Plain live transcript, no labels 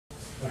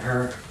But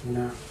her, you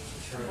know.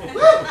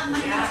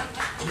 Yeah.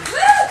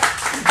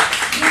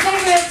 You think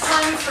we have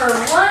time for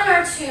 1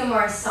 or 2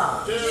 more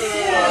songs? 2.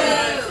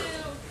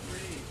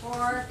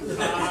 4.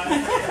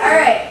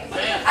 Alright,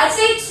 I'd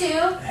say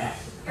 2.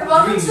 You're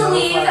welcome to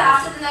leave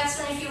after the next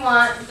one if you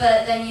want,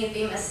 but then you'd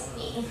be missing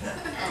me.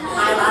 And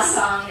my last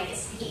song, I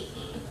guess you hate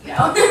me. Go.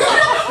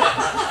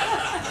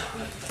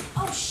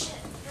 Oh shit,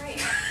 great.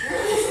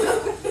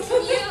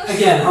 Can you...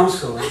 Again,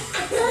 homeschooling.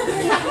 We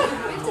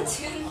have to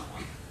tune this.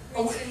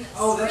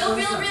 Oh, that's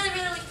really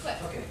quick.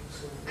 Okay.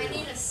 I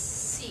need a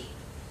C.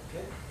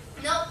 Okay.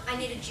 Nope, I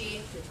need a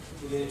G.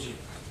 You need a G.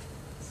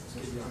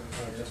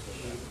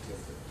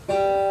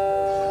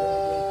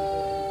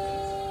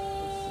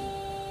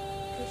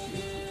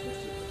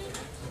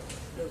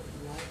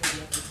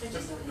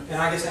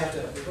 And I guess I have to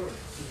record.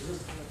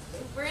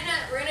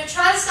 We're gonna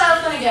try the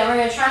style one again. We're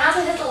gonna try not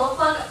to hit the low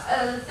plug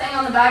thing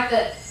on the back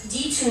that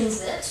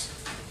detunes it.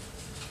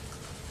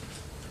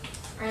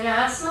 We're gonna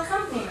add some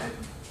accompaniment.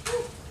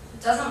 If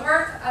it doesn't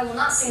work, I will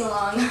not sing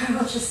along. I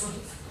will just leave.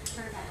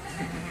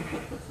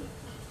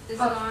 Is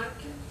it on?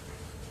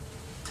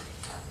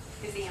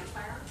 Is the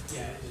amplifier on?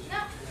 Yeah. No.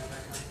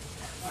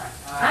 Alright.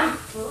 I'm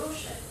oh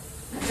shit.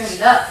 I turned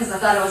it up because I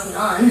thought it wasn't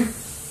on.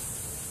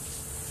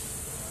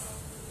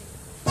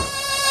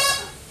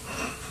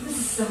 This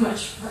is so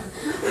much fun.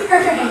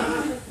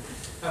 Alright.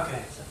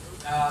 Okay.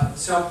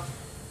 So,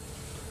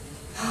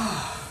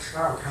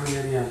 wow, we're coming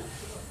near the end.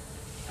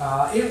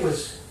 It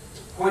was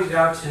pointed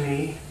out to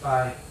me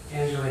by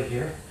Angela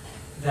here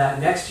that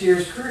next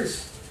year's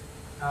cruise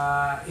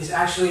is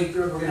actually,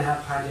 we're going to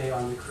have Pi Day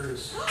on the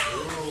cruise.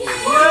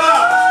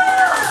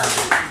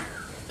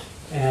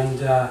 And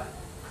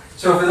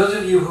so for those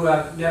of you who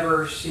have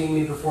never seen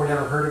me before,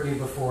 never heard of me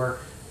before,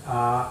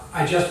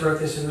 I just wrote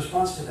this in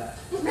response to that.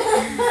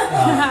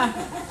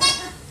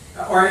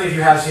 Or if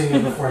you have seen me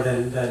before,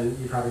 then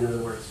you probably know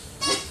the words.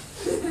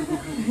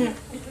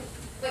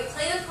 Wait,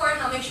 play the chord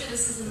and I'll make sure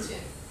this is in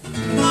tune.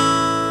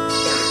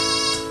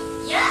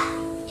 Yeah,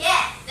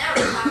 now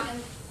we're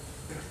talking.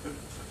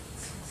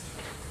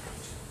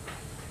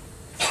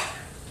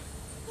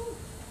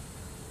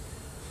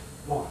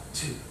 1,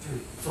 2, 3,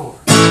 4.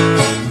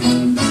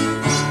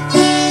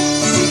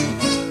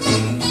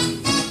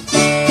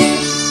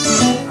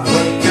 I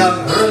wake up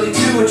early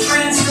to a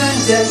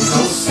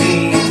transcendental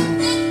scene.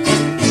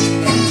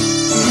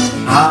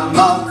 I'm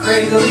all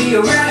crazily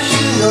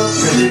irrational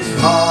cause it's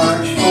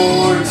March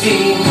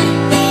 14.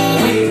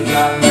 We've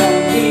got no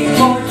need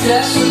for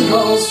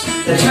decimals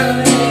that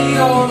terminate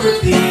or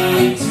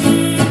repeat.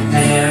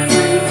 And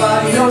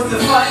everybody knows the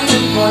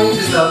final point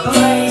is the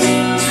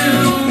place to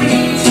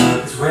meet.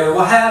 It's where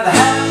we'll have a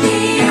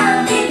happy,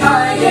 happy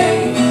Pi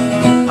Day.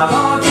 I'm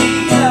all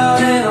geeked out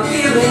and I'm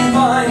feeling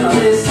fine on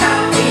this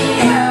happy,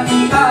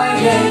 happy Pi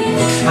Day.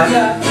 I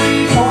got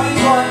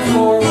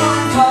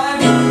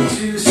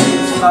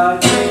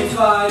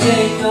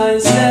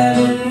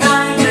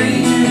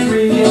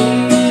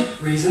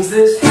 3.14152653589793238 reasons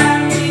this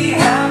happy,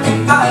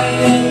 happy Pi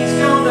Day is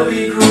gonna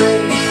be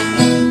great.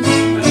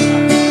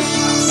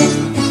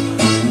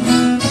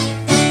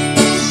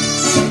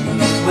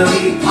 We'll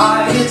eat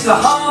pie, it's a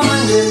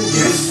homonym,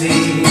 you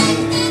see.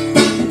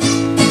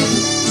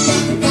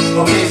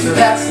 Okay, so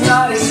that's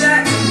not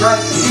exactly right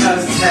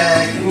because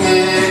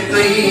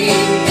technically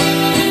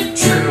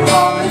true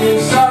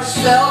homonyms are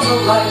spelled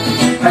alike.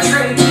 A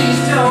trait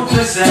these don't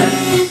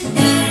possess.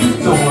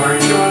 The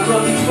word you're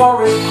looking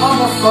for is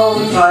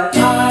homophone, but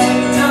I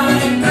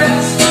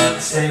digress. I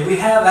say we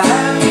have a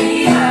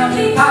happy,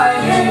 happy Pi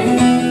Day.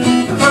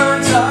 The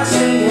birds are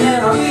singing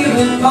and I'm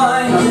feeling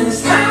fine on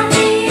this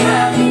happy,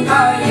 happy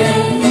Pi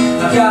Day.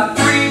 I've got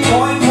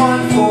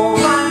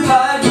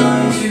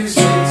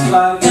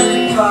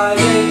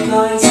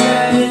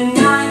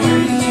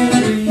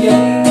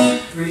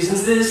 3.14152653589793238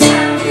 reasons this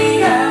happy,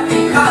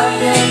 happy Pi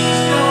Day is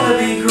gonna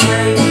be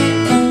great.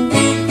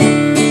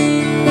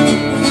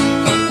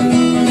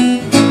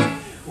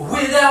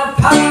 Without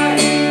pi,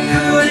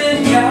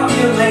 couldn't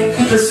calculate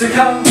the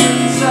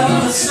circumference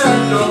of a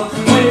circle.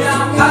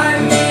 Without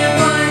pi, we can't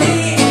find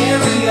the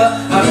area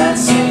of that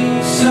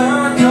same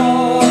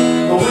circle.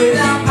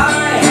 Without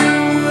pi,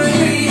 how would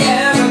we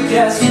ever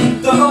guess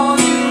the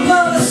volume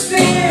of a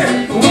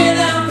sphere?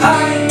 Without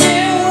pi,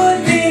 there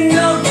would be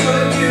no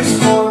good use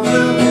for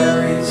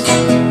blueberries.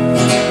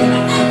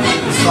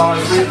 As far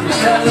as we can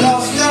tell, it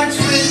all starts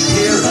with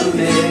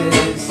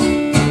pyramids.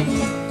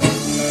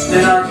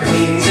 Then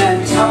Archimedes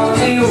and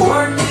Ptolemy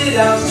worked it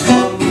out to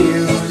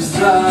amuse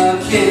the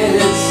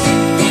kids.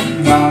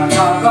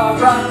 Markov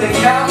brought the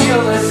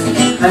calculus,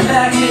 and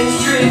that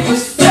kid's trick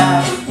was